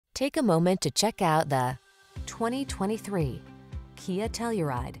Take a moment to check out the 2023 Kia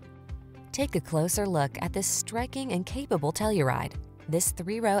Telluride. Take a closer look at this striking and capable Telluride. This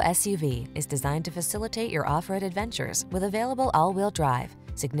 3-row SUV is designed to facilitate your off-road adventures with available all-wheel drive,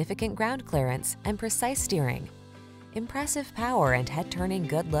 significant ground clearance, and precise steering. Impressive power and head-turning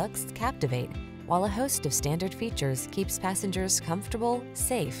good looks captivate, while a host of standard features keeps passengers comfortable,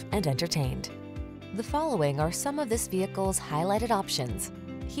 safe, and entertained. The following are some of this vehicle's highlighted options: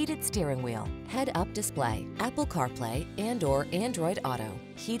 heated steering wheel, head-up display, Apple CarPlay and/or Android Auto,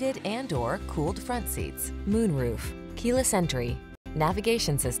 heated and/or cooled front seats, moonroof, keyless entry,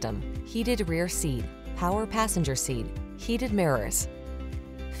 navigation system, heated rear seat, power passenger seat, heated mirrors.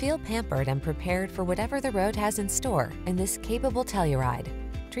 Feel pampered and prepared for whatever the road has in store in this capable Telluride.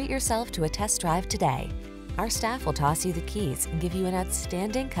 Treat yourself to a test drive today. Our staff will toss you the keys and give you an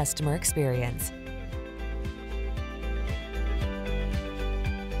outstanding customer experience.